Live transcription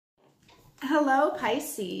Hello,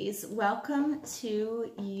 Pisces. Welcome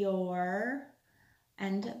to your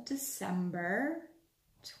end of December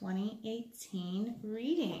 2018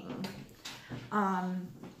 reading. I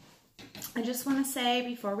just want to say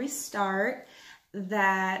before we start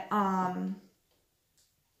that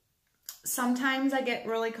sometimes I get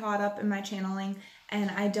really caught up in my channeling and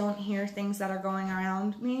I don't hear things that are going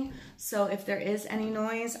around me. So if there is any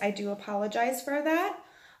noise, I do apologize for that.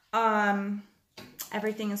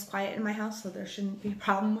 Everything is quiet in my house, so there shouldn't be a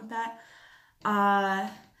problem with that.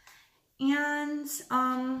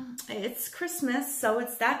 It's Christmas, so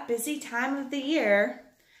it's that busy time of the year.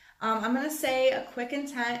 I'm going to say a quick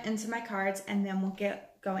intent into my cards, and then we'll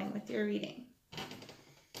get going with your reading.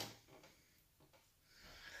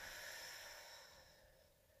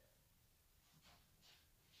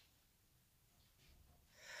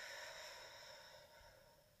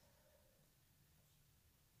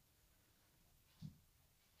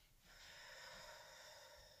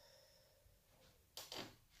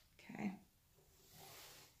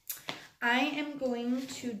 I am going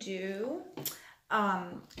to do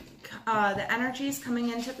the energies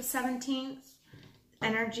coming into the 17th,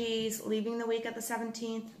 energies leaving the week of the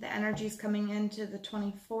 17th, the energies coming into the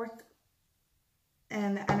 24th,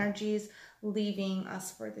 and the energies leaving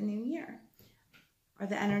us for the new year, or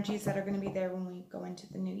the energies that are going to be there when we go into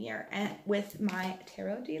the new year. And with my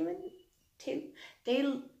Tarot de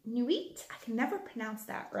Nuit, I can never pronounce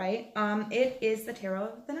that right. It is the Tarot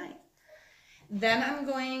of the Night. Then I'm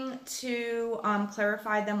going to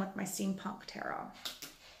clarify them with my Steampunk Tarot.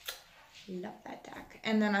 Love that deck.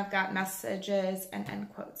 And then I've got messages and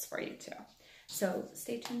end quotes for you too. So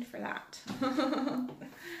stay tuned for that.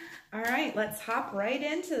 All right, let's hop right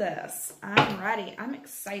into this. I'm ready. I'm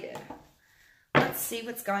excited. Let's see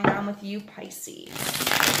what's going on with you, Pisces.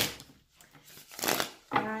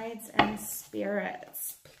 Guides and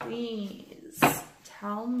spirits, please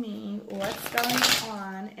tell me what's going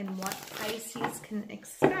on and what Pisces can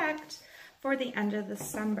expect for the end of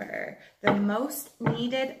December. The most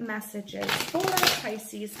needed messages for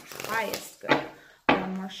Pisces' highest good.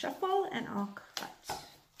 One more shuffle and I'll cut.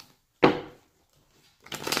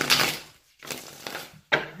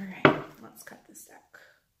 All right, let's cut this deck.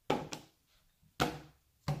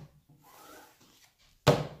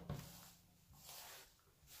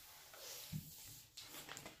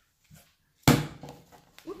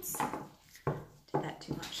 Oops, did that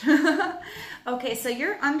too much. Okay, so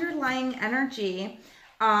your underlying energy,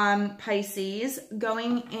 Pisces,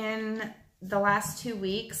 going in the last 2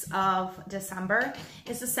 weeks of December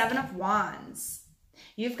is the Seven of Wands.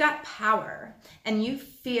 You've got power and you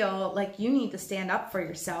feel like you need to stand up for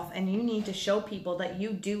yourself and you need to show people that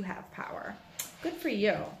you do have power. Good for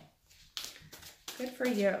you. Good for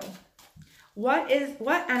you. What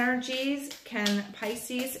energies can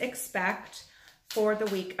Pisces expect for the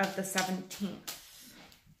week of the 17th?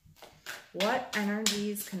 What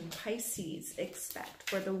energies can Pisces expect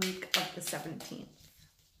for the week of the 17th?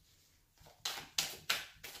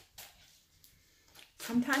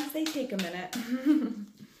 Sometimes they take a minute.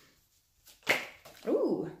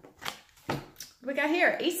 Ooh. What do we got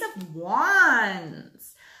here? Ace of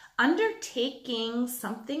Wands. Undertaking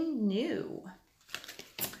something new.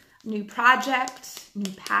 New project,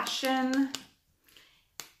 new passion.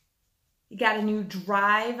 You got a new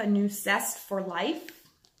drive, a new zest for life.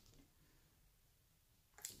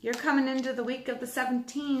 You're coming into the week of the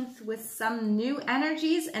 17th with some new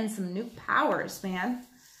energies and some new powers, man.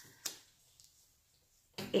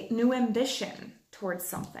 New ambition towards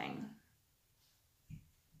something.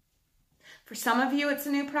 For some of you, it's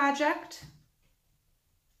a new project.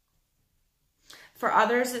 For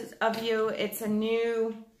others of you, it's a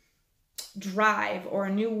new drive or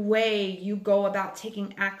a new way you go about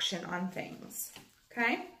taking action on things.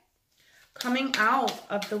 Okay? Coming out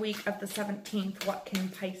of the week of the 17th, what can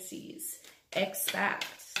Pisces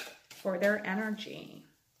expect for their energy?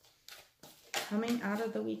 Coming out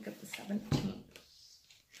of the week of the 17th.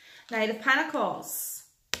 Knight of Pentacles.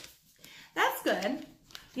 That's good.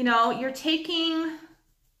 You know, you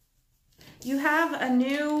have a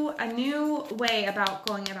new way about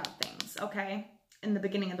going about things, okay? In the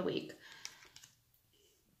beginning of the week.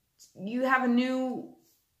 You have a new,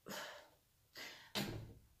 I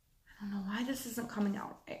don't know why this isn't coming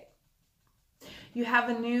out right. You have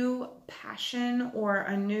a new passion or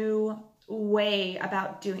a new way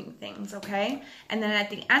about doing things, okay? And then at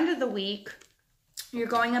the end of the week, you're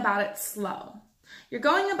going about it slow. You're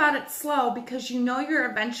going about it slow because you know you're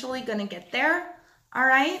eventually going to get there, all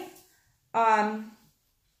right?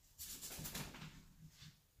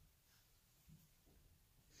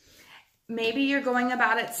 Maybe you're going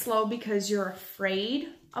about it slow because you're afraid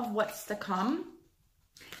of what's to come.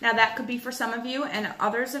 Now that could be for some of you, and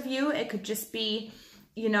others of you, it could just be,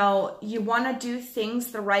 you know, you want to do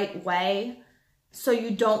things the right way, so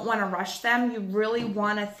you don't want to rush them. You really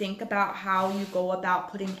want to think about how you go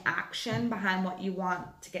about putting action behind what you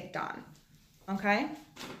want to get done. Okay?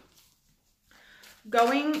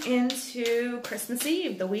 Going into Christmas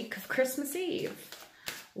Eve, the week of Christmas Eve.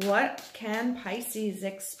 What can Pisces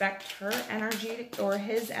expect her energy or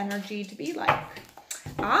his energy to be like?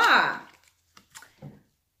 Ah,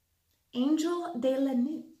 Angel de la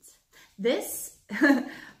Nuit. This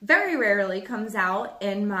very rarely comes out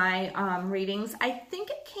in my readings. I think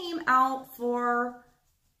it came out for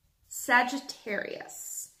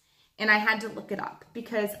Sagittarius, and I had to look it up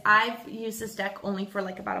because I've used this deck only for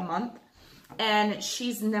like about a month, and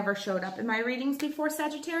she's never showed up in my readings before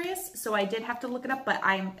Sagittarius, so I did have to look it up, but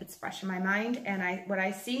it's fresh in my mind. And what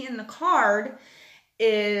I see in the card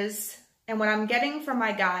is, and what I'm getting from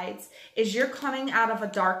my guides, is you're coming out of a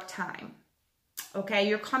dark time. Okay,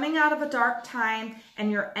 you're coming out of a dark time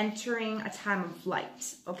and you're entering a time of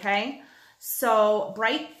light. Okay, so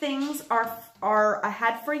bright things are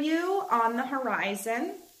ahead for you on the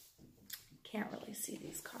horizon. Can't really see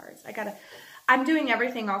these cards. I'm doing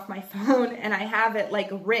everything off my phone, and I have it like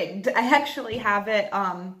rigged. I actually have it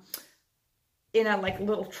in a like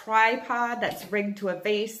little tripod that's rigged to a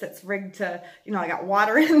vase, that's rigged to, you know, I got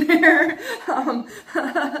water in there.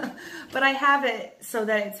 But I have it so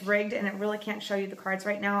that it's rigged, and it really can't show you the cards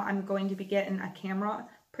right now. I'm going to be getting a camera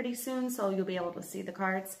pretty soon, so you'll be able to see the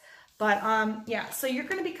cards. But yeah, so you're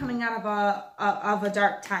going to be coming out of a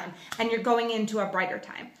dark time, and you're going into a brighter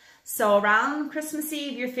time. So around Christmas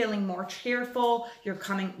Eve, you're feeling more cheerful. You've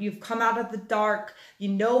come out of the dark. You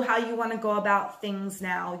know how you want to go about things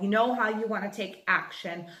now. You know how you want to take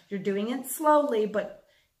action. You're doing it slowly, but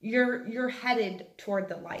you're headed toward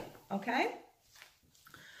the light, okay?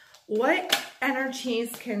 What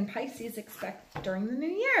energies can Pisces expect during the new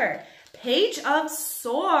year? Page of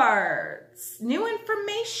Swords, new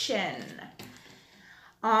information,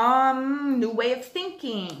 new way of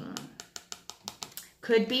thinking.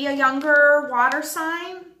 Could be a younger water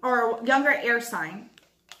sign or younger air sign.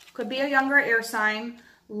 Could be a younger air sign,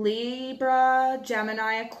 Libra,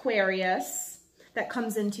 Gemini, Aquarius, that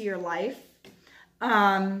comes into your life.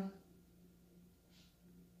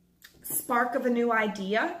 Spark of a new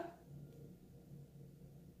idea.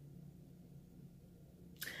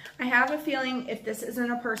 I have a feeling if this isn't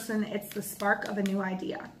a person, it's the spark of a new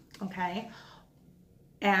idea, okay?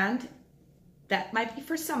 And that might be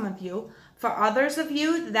for some of you. For others of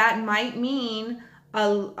you, that might mean a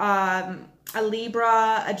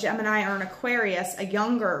Libra, a Gemini, or an Aquarius, a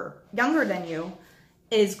younger than you,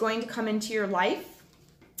 is going to come into your life.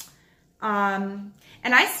 And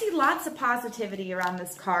I see lots of positivity around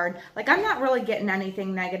this card. Like, I'm not really getting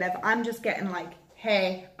anything negative. I'm just getting like,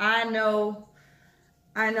 hey, I know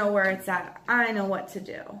where it's at. I know what to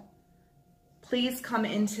do. Please come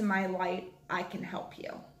into my light. I can help you.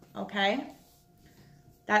 Okay?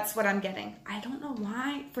 That's what I'm getting. I don't know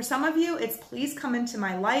why. For some of you, it's please come into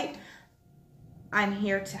my light. I'm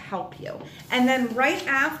here to help you. And then right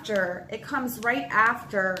after, it comes right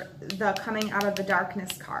after the coming out of the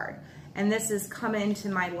darkness card. And this is come into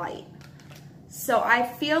my light. So I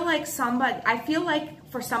feel like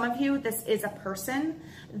for some of you, this is a person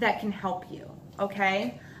that can help you.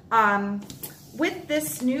 Okay? With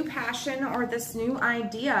this new passion or this new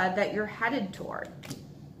idea that you're headed toward.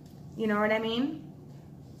 You know what I mean?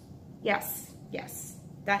 Yes,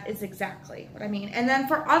 that is exactly what I mean. And then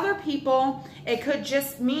for other people, it could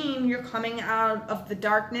just mean you're coming out of the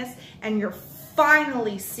darkness and you're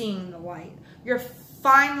finally seeing the light. You're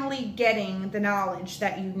finally getting the knowledge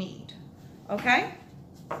that you need. Okay?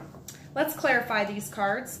 Let's clarify these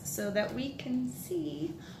cards so that we can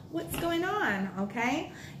see what's going on,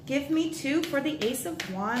 okay? Give me 2 for the Ace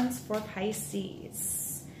of Wands for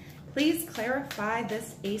Pisces. Please clarify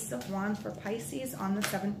this Ace of Wands for Pisces on the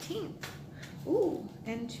 17th. Ooh,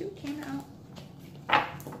 and 2 came out.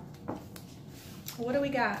 What do we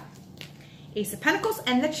got? Ace of Pentacles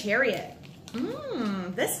and the Chariot.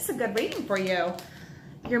 This is a good reading for you.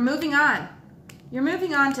 You're moving on. You're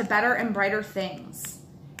moving on to better and brighter things.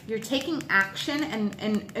 You're taking action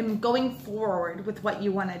and going forward with what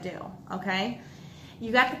you want to do, okay?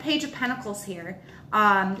 You got the Page of Pentacles here.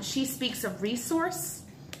 She speaks of resource.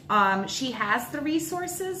 She has the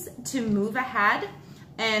resources to move ahead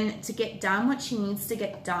and to get done what she needs to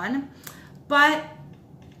get done, but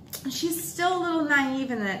she's still a little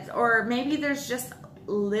naive in it, or maybe there's just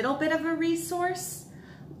a little bit of a resource,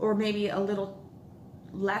 or maybe a little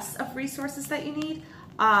less of resources that you need.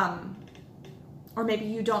 or maybe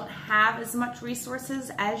you don't have as much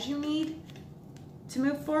resources as you need to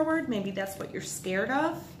move forward. Maybe that's what you're scared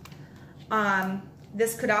of.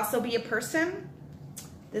 This could also be a person.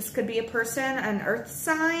 This could be a person, an earth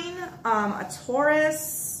sign, a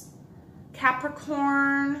Taurus,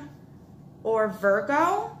 Capricorn, or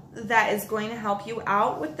Virgo that is going to help you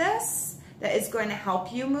out with this, that is going to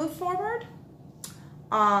help you move forward,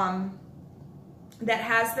 that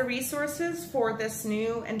has the resources for this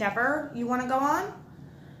new endeavor you want to go on.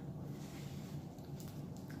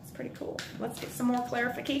 That's pretty cool. Let's get some more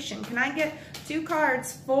clarification. Can I get 2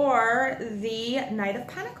 cards for the Knight of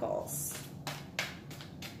Pentacles?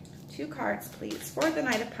 2 cards, please, for the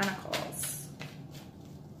Knight of Pentacles.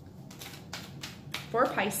 For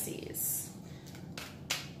Pisces.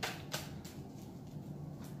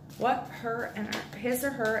 What his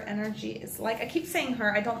or her energy is like. I keep saying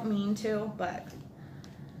her, I don't mean to, but...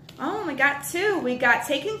 Oh, we got 2. We got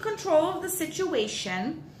taking control of the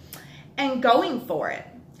situation and going for it.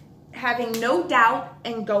 Having no doubt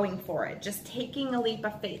and going for it. Just taking a leap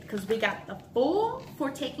of faith. Because we got the Fool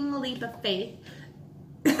for taking a leap of faith.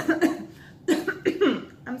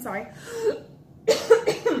 I'm sorry.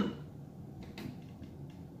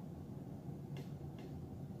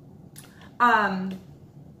 I'm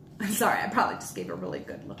sorry, I probably just gave a really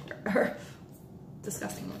good look, or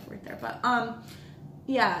disgusting look right there. But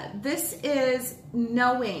yeah, this is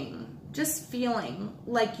knowing, just feeling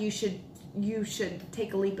like you should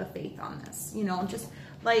take a leap of faith on this. You know, just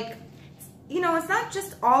like, you know, it's not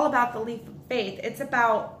just all about the leap of faith. It's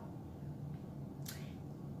about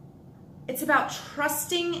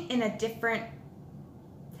trusting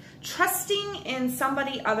in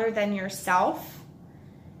somebody other than yourself.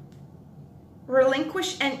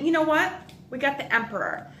 Relinquish, and you know what? We got the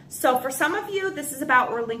Emperor. So for some of you, this is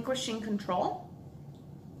about relinquishing control.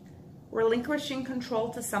 Relinquishing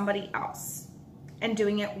control to somebody else and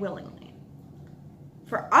doing it willingly.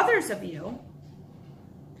 For others of you,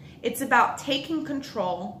 it's about taking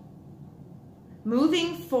control,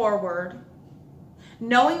 moving forward,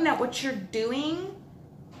 knowing that what you're doing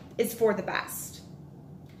is for the best.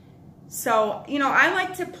 So, you know, I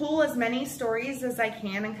like to pull as many stories as I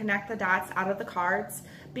can and connect the dots out of the cards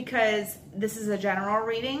because this is a general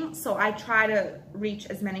reading, so I try to reach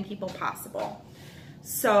as many people possible.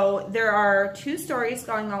 So there are 2 stories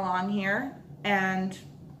going along here, and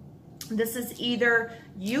this is either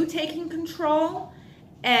you taking control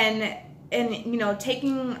and you know,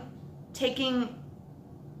 taking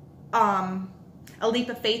a leap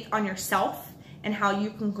of faith on yourself and how you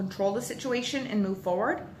can control the situation and move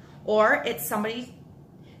forward, or it's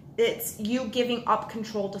you giving up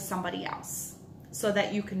control to somebody else so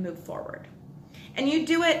that you can move forward. And you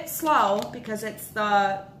do it slow because it's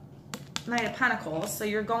the Knight of Pentacles, so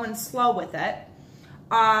you're going slow with it.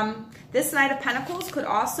 This Knight of Pentacles could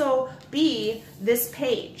also be this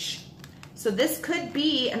page. So this could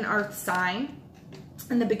be an earth sign.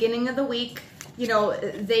 In the beginning of the week, you know,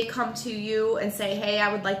 they come to you and say, hey,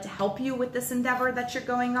 I would like to help you with this endeavor that you're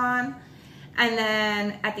going on. And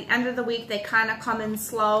then at the end of the week, they kind of come in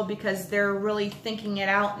slow because they're really thinking it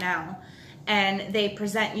out now. And they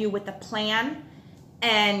present you with a plan.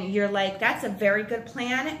 And you're like, that's a very good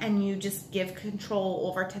plan. And you just give control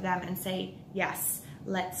over to them and say, yes,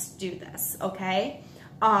 let's do this. Okay.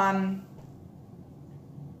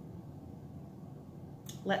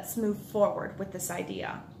 Let's move forward with this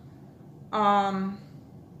idea.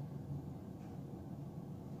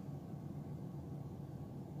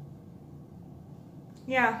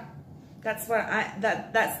 Yeah, that's what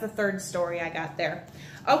that's the 3rd story I got there.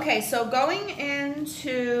 Okay, so going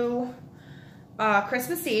into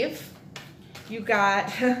Christmas Eve, you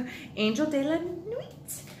got Angel de la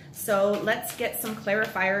Nuit. So let's get some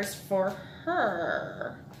clarifiers for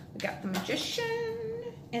her. We got the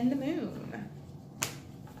Magician and the Moon.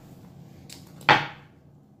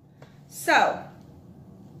 So, I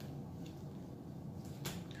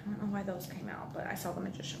don't know why those came out, but I saw the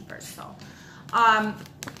Magician first. So,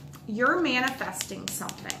 you're manifesting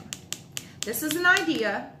something. This is an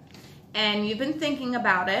idea, and you've been thinking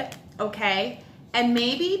about it, okay? And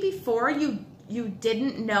maybe before you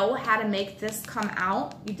didn't know how to make this come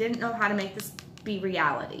out. You didn't know how to make this be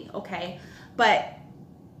reality, okay? But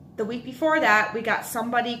the week before that, we got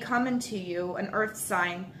somebody coming to you, an earth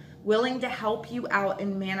sign, willing to help you out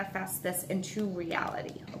and manifest this into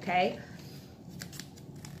reality, okay?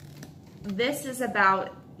 This is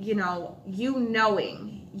about, you know, you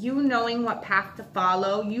knowing what path to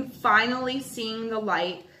follow, you finally seeing the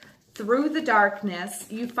light through the darkness,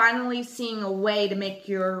 you finally seeing a way to make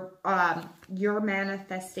your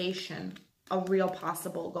manifestation a real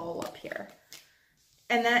possible goal up here.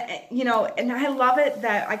 And that, you know, and I love it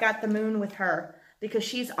that I got the moon with her, because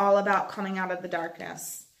she's all about coming out of the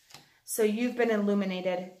darkness. So you've been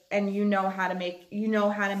illuminated, and you know how to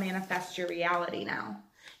manifest your reality now.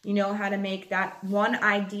 You know how to make that one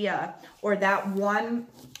idea or that one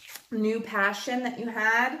new passion that you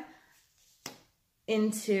had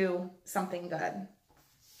into something good.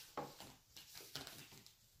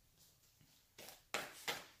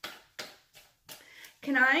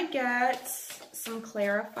 Can I get some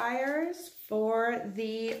clarifiers for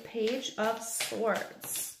the Page of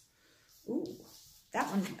Swords? Ooh, that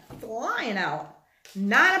one's flying out.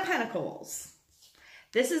 Nine of Pentacles.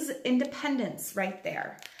 This is independence right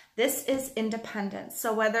there. This is independence.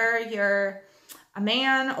 So whether you're a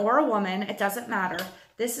man or a woman, it doesn't matter.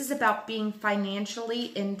 This is about being financially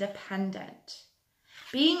independent.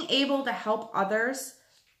 Being able to help others.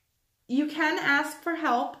 You can ask for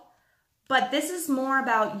help, but this is more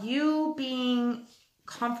about you being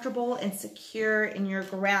comfortable and secure in your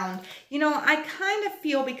ground. You know, I kind of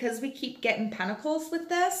feel, because we keep getting pentacles with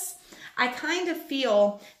this, I kind of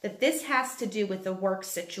feel that this has to do with the work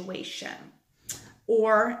situation,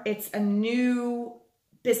 or it's a new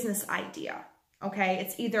business idea. Okay,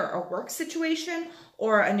 it's either a work situation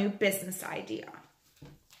or a new business idea.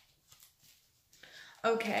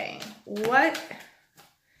 Okay,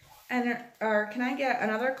 can I get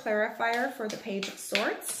another clarifier for the Page of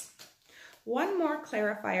Swords? One more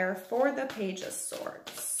clarifier for the Page of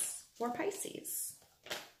Swords for Pisces.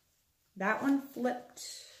 That one flipped.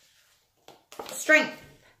 Strength.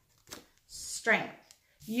 Strength.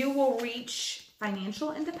 You will reach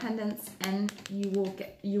financial independence, and you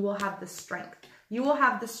will have the strength. You will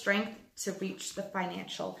have the strength to reach the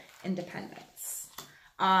financial independence.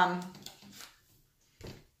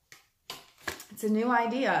 It's a new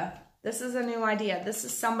idea. This is a new idea. This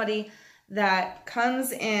is somebody that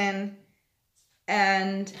comes in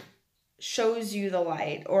and shows you the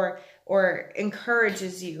light, or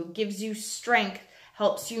encourages you, gives you strength,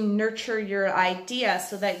 helps you nurture your idea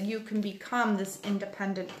so that you can become this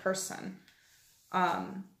independent person.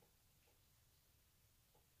 To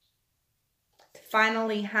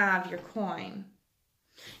finally have your coin.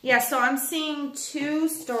 Yeah, so I'm seeing two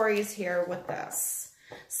stories here with this.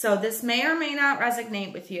 So this may or may not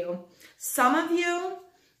resonate with you. Some of you,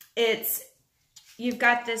 you've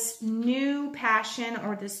got this new passion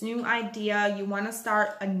or this new idea. You want to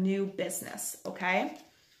start a new business, okay?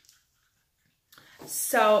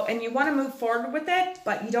 So, and you want to move forward with it,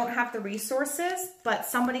 but you don't have the resources, but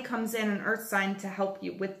somebody comes in, an earth sign, to help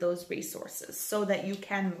you with those resources so that you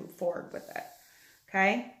can move forward with it,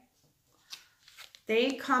 okay?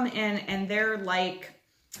 They come in and they're like,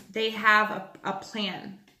 they have a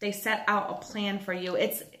plan. They set out a plan for you.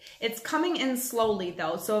 It's coming in slowly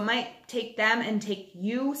though, so it might take them and take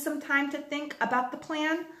you some time to think about the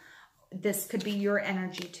plan. This could be your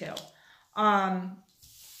energy too.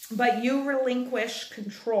 But you relinquish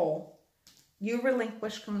control. You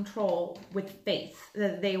relinquish control with faith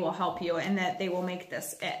that they will help you and that they will make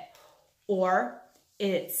this it. Or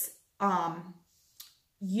it's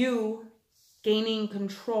you gaining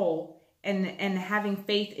control and having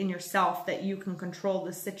faith in yourself that you can control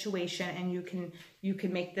the situation and you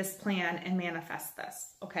can make this plan and manifest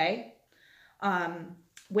this, okay?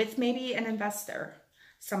 With maybe an investor,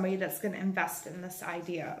 somebody that's going to invest in this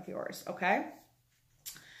idea of yours, okay?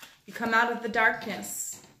 You come out of the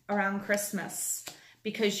darkness around Christmas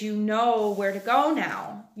because you know where to go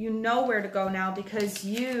now. You know where to go now because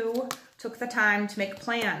you took the time to make a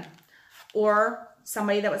plan, or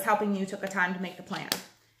somebody that was helping you took the time to make the plan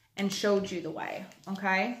and showed you the way,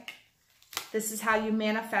 okay? This is how you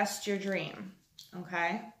manifest your dream,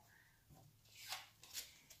 okay?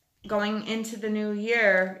 Going into the new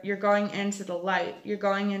year, you're going into the light. You're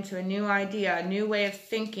going into a new idea, a new way of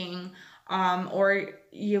thinking, or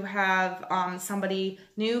you have somebody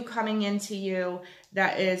new coming into you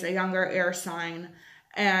that is a younger air sign.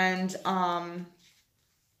 And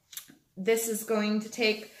this is going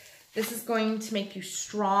to make you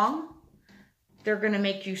strong. They're going to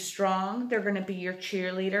make you strong. They're going to be your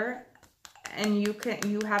cheerleader. And you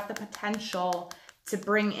have the potential to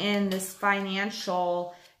bring in this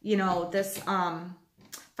financial, you know, this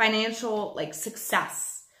financial like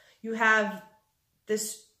success. You have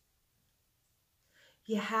this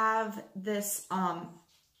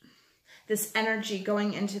energy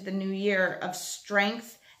going into the new year of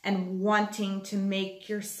strength and wanting to make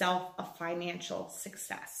yourself a financial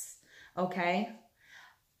success. Okay?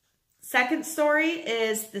 Second story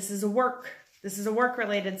is this is a work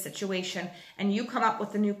related situation, and you come up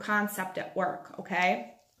with a new concept at work,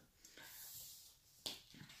 okay?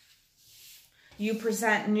 You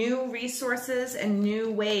present new resources and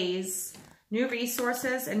new ways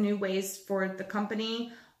for the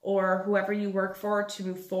company or whoever you work for to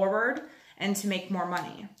move forward and to make more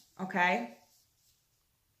money, okay?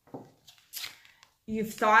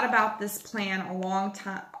 You've thought about this plan a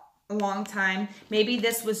long time. Maybe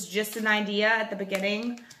this was just an idea at the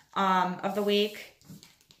beginning of the week,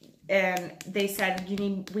 and they said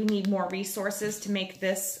we need more resources to make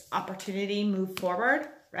this opportunity move forward,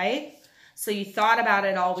 right? So you thought about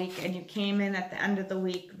it all week, and you came in at the end of the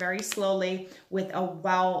week very slowly with a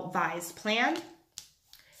well-advised plan.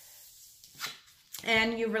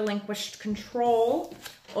 And you relinquished control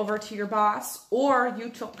over to your boss, or you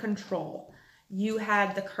took control. You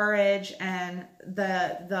had the courage and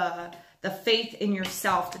the faith in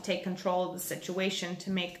yourself to take control of the situation to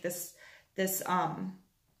make this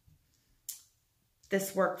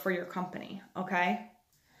work for your company, okay?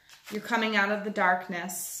 You're coming out of the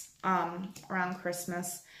darkness around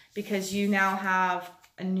Christmas because you now have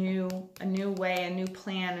a new way, a new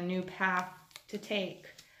plan, a new path to take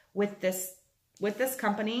with this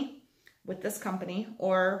company,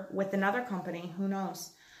 or with another company, who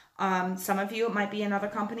knows? Some of you, it might be another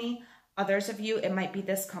company. Others of you, it might be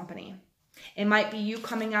this company. It might be you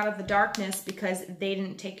coming out of the darkness because they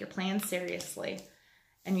didn't take your plan seriously,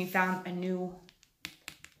 and you found a new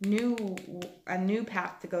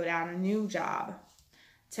path to go down, a new job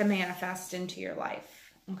to manifest into your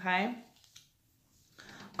life, okay?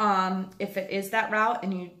 If it is that route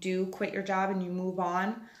and you do quit your job and you move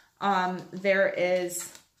on, there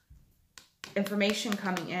is information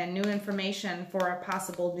coming in, new information for a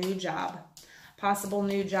possible new job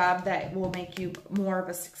that will make you more of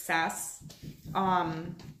a success,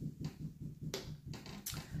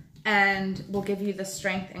 and will give you the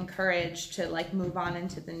strength and courage to like move on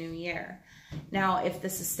into the new year. Now, if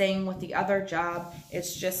this is staying with the other job,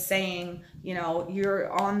 it's just saying, you know,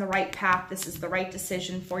 you're on the right path. This is the right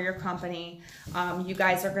decision for your company. You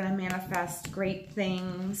guys are going to manifest great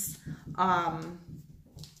things.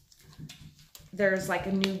 There's like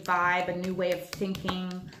a new vibe, a new way of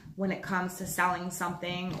thinking when it comes to selling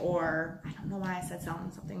something, or I don't know why I said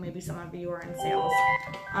selling something. Maybe some of you are in sales.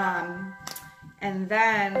 And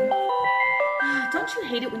then, don't you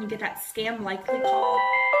hate it when you get that scam likely call?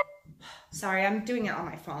 Sorry, I'm doing it on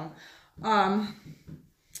my phone. I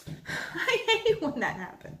hate when that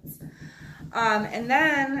happens. And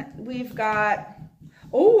then we've got,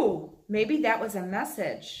 oh, maybe that was a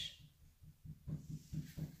message.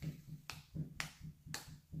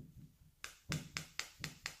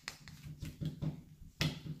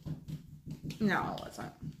 No, it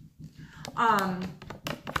wasn't.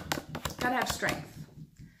 Gotta have strength.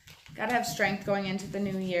 Gotta have strength going into the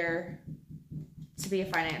new year to be a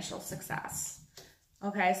financial success.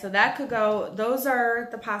 Okay, so that could go, those are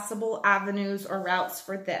the possible avenues or routes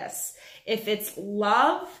for this. If it's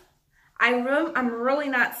love, I'm really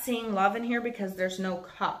not seeing love in here because there's no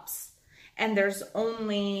cups and there's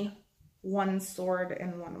only one sword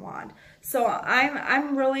and one wand. So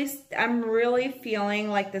I'm really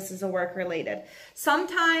feeling like this is a work related.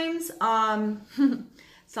 Sometimes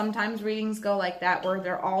sometimes readings go like that where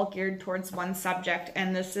they're all geared towards one subject,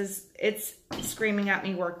 and it's screaming at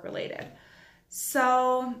me work related.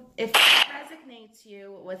 So if it resonates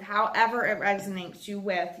you with however it resonates you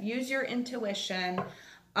with, use your intuition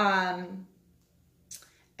and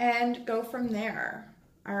go from there.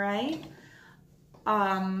 All right.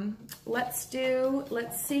 Let's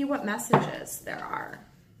see what messages there are.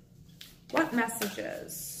 What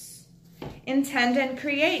messages? Intend and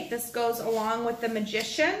create. This goes along with the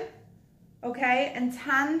Magician. Okay,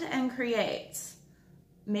 intend and create.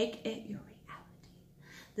 Make it your reality.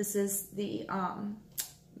 This is the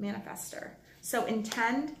manifester. So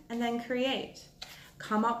intend and then create.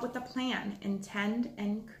 Come up with a plan. Intend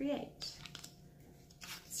and create.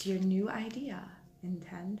 It's your new idea.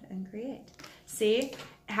 Intend and create. See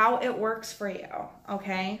how it works for you,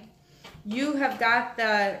 okay? You have got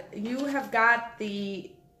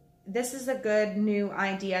this is a good new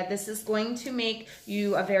idea. This is going to make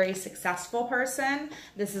you a very successful person.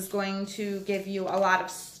 This is going to give you a lot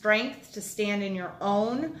of strength to stand in your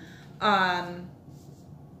own.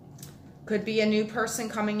 Could be a new person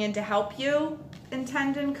coming in to help you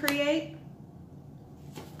intend and create.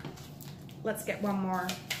 Let's get one more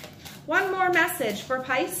message for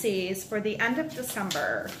Pisces for the end of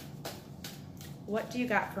December. What do you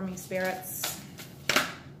got for me, spirits?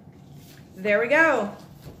 There we go.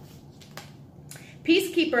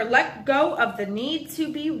 Peacekeeper, let go of the need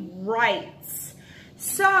to be right.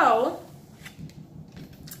 So,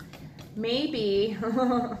 maybe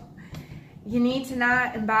you need to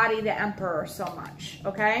not embody the emperor so much,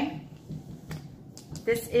 okay?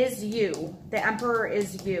 This is you. The Emperor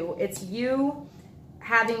is you. It's you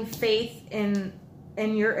having faith in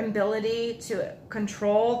your ability to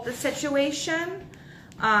control the situation,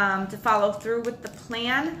 to follow through with the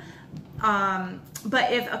plan.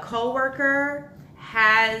 But if a coworker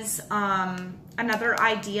has another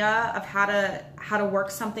idea of how to work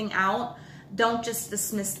something out, don't just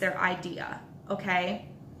dismiss their idea, okay?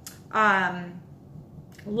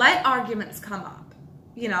 Let arguments come up.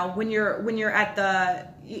 You know, when you're at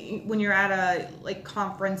a like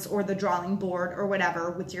conference or the drawing board or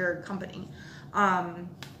whatever with your company,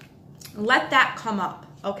 let that come up,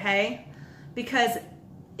 okay? Because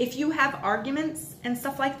if you have arguments and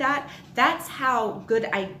stuff like that, that's how good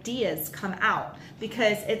ideas come out.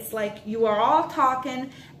 Because it's like you are all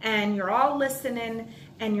talking and you're all listening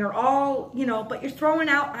and you're all, you know, but you're throwing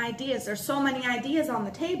out ideas. There's so many ideas on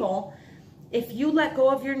the table. If you let go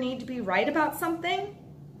of your need to be right about something,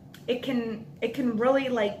 it can really,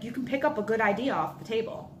 like, you can pick up a good idea off the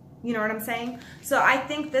table. You know what I'm saying? So I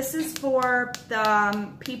think this is for the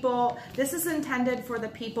people, this is intended for the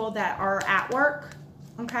people that are at work,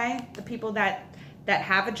 okay? The people that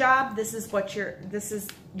have a job, this is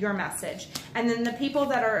your message. And then the people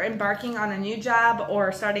that are embarking on a new job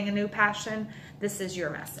or starting a new passion, this is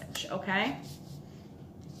your message, okay?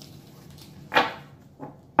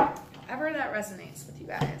 However that resonates with you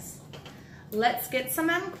guys. Let's get some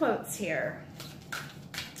end quotes here.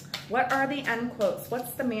 What are the end quotes?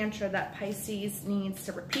 What's the mantra that Pisces needs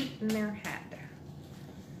to repeat in their head?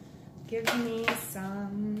 Give me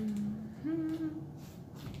some.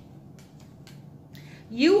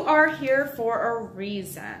 You are here for a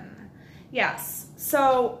reason. Yes.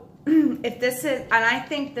 So if this is, and I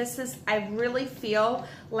think this is, I really feel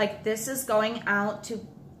like this is going out to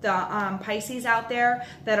the Pisces out there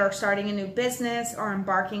that are starting a new business or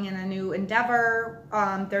embarking in a new endeavor,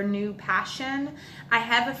 their new passion. I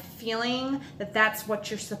have a feeling that that's what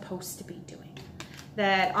you're supposed to be doing.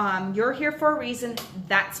 That you're here for a reason.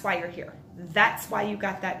 That's why you're here. That's why you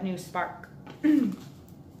got that new spark.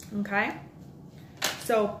 Okay?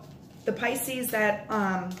 So the Pisces that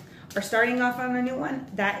are starting off on a new one,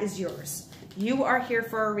 that is yours. You are here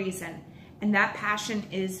for a reason. And that passion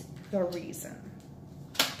is the reason.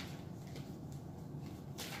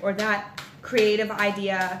 Or that creative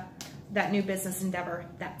idea, that new business endeavor,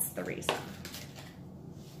 that's the reason.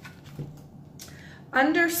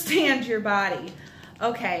 Understand your body.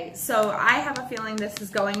 Okay, so I have a feeling this is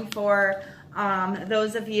going for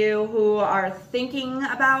those of you who are thinking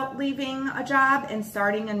about leaving a job and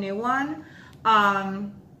starting a new one.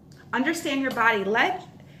 Understand your body.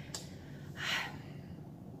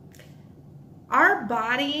 Our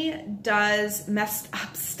body does messed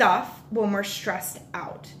up stuff when we're stressed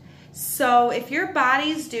out. So if your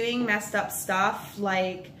body's doing messed up stuff,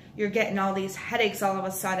 like you're getting all these headaches all of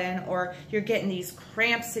a sudden, or you're getting these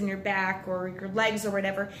cramps in your back or your legs or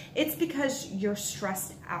whatever, it's because you're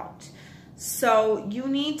stressed out. So you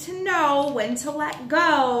need to know when to let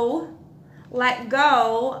go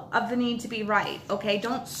of the need to be right, okay?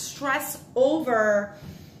 Don't stress over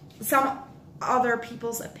some other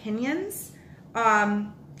people's opinions.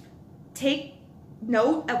 Take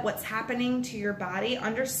note of what's happening to your body.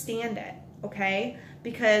 Understand it, okay?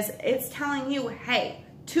 Because it's telling you, hey,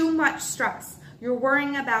 too much stress. You're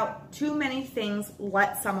worrying about too many things.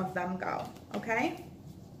 Let some of them go, okay?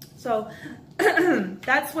 So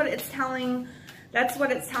that's what it's telling. That's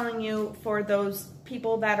what it's telling you for those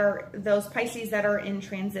people that are, those Pisces that are in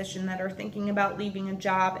transition, that are thinking about leaving a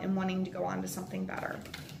job and wanting to go on to something better.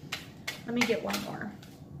 Let me get one more.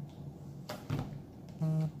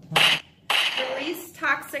 Release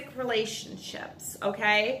toxic relationships,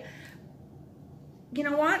 okay? You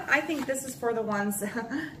know what? I think this is for the ones,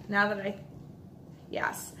 now that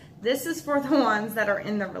yes, this is for the ones that are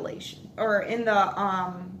in the relation, or in the,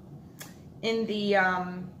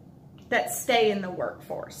 that stay in the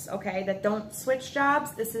workforce, okay? That don't switch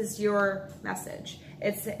jobs. This is your message.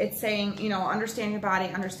 It's saying, you know, understand your body,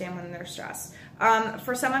 understand when they're stressed.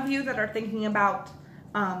 For some of you that are thinking about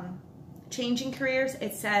changing careers,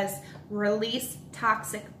 it says release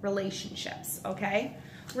toxic relationships, okay?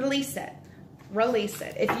 Release it. Release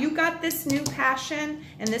it. If you got this new passion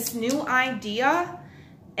and this new idea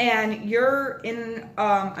and you're in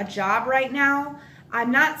a job right now,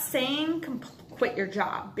 I'm not saying quit your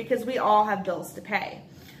job, because we all have bills to pay.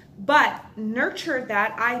 But nurture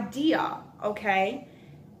that idea, okay?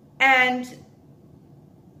 And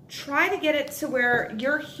try to get it to where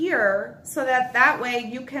you're here so that way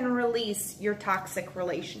you can release your toxic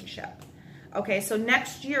relationship. Okay, so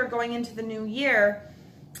next year, going into the new year,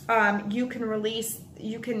 you can release,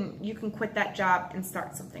 you can quit that job and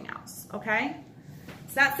start something else, okay?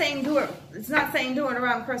 It's not saying do it. It's not saying do it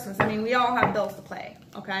around Christmas. I mean, we all have bills to pay,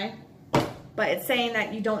 okay? But it's saying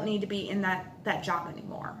that you don't need to be in that job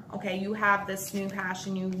anymore, okay? You have this new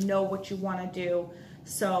passion. You know what you want to do.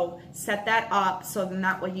 So set that up so then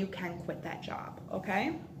that way you can quit that job,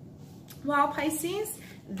 okay? Well, Pisces,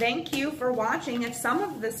 thank you for watching. If some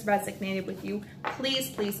of this resonated with you, please,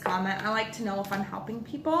 please comment. I like to know if I'm helping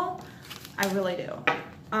people. I really do.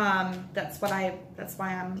 That's why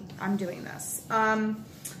I'm doing this.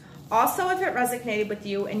 Also, if it resonated with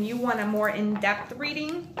you and you want a more in-depth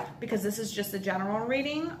reading, because this is just a general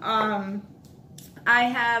reading, I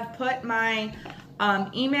have put my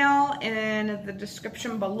email in the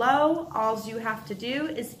description below. All you have to do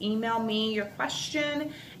is email me your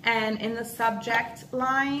question, and in the subject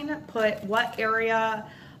line, put what area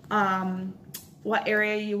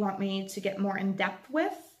you want me to get more in depth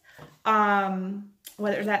with,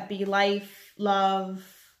 whether that be life, love,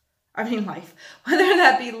 whether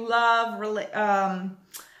that be love,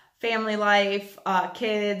 family life,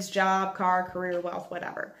 kids, job, car, career, wealth,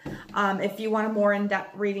 whatever. If you want a more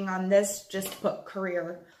in-depth reading on this, just put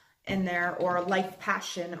career in there, or life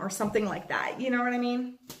passion, or something like that. You know what I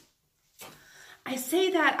mean? I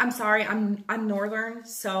say that, I'm sorry, I'm Northern,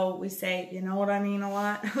 so we say, you know what I mean, a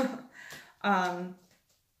lot.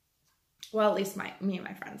 Well, at least me and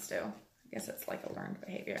my friends do. I guess it's like a learned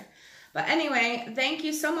behavior. But anyway, thank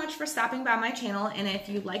you so much for stopping by my channel. And if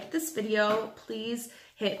you liked this video, please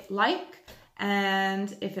hit like.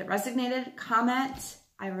 And if it resonated, comment.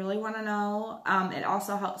 I really want to know. It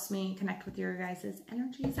also helps me connect with your guys'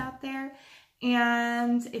 energies out there.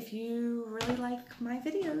 And if you really like my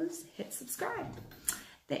videos, hit subscribe.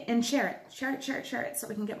 And share it. Share it so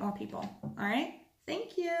we can get more people. All right?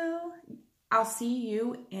 Thank you. I'll see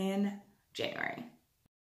you in January.